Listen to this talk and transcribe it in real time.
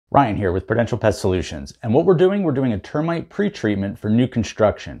Ryan here with Prudential Pest Solutions. And what we're doing a termite pretreatment for new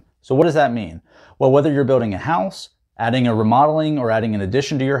construction. So what does that mean? Well, whether you're building a house, adding a remodeling, or adding an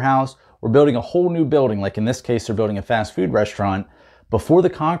addition to your house, or building a whole new building, like in this case, they're building a fast food restaurant, before the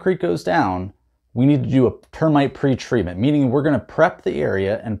concrete goes down, we need to do a termite pretreatment, meaning we're going to prep the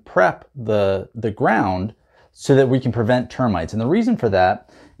area and prep the ground so that we can prevent termites. And the reason for that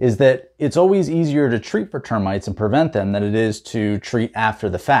is that it's always easier to treat for termites and prevent them than it is to treat after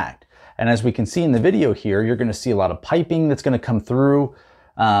the fact. And as we can see in the video here, you're going to see a lot of piping that's going to come through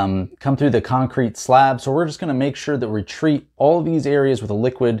the concrete slab. So we're just going to make sure that we treat all of these areas with a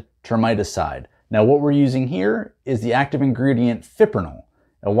liquid termiticide. Now what we're using here is the active ingredient fipronil.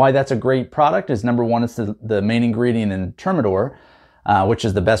 And why that's a great product is, number one, it's the main ingredient in Termidor, which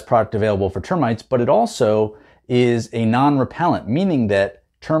is the best product available for termites, but it also is a non-repellent, meaning that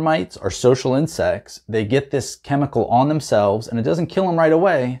termites are social insects. They get this chemical on themselves and it doesn't kill them right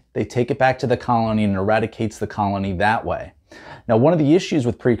away. They take it back to the colony and eradicates the colony that way. Now, one of the issues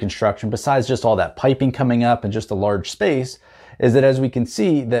with pre-construction, besides just all that piping coming up and just a large space, is that as we can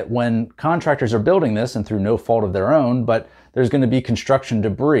see that when contractors are building this, and through no fault of their own, but there's going to be construction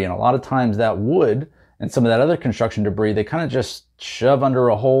debris, and a lot of times that wood and some of that other construction debris, they kind of just shove under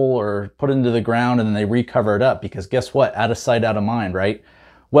a hole or put into the ground and then they recover it up, because guess what? Out of sight, out of mind, right?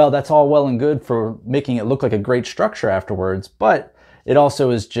 Well, that's all well and good for making it look like a great structure afterwards, but it also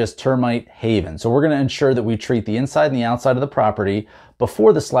is just termite haven. So we're going to ensure that we treat the inside and the outside of the property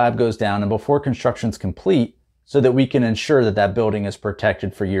before the slab goes down and before construction's complete, so that we can ensure that that building is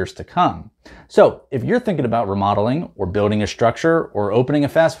protected for years to come. So if you're thinking about remodeling or building a structure or opening a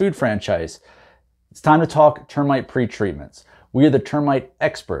fast food franchise, it's time to talk termite pretreatments. We are the termite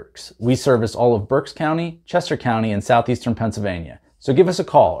experts. We service all of Berks County, Chester County, and Southeastern Pennsylvania. So give us a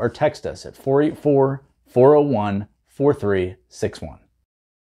call or text us at 484-401-4361.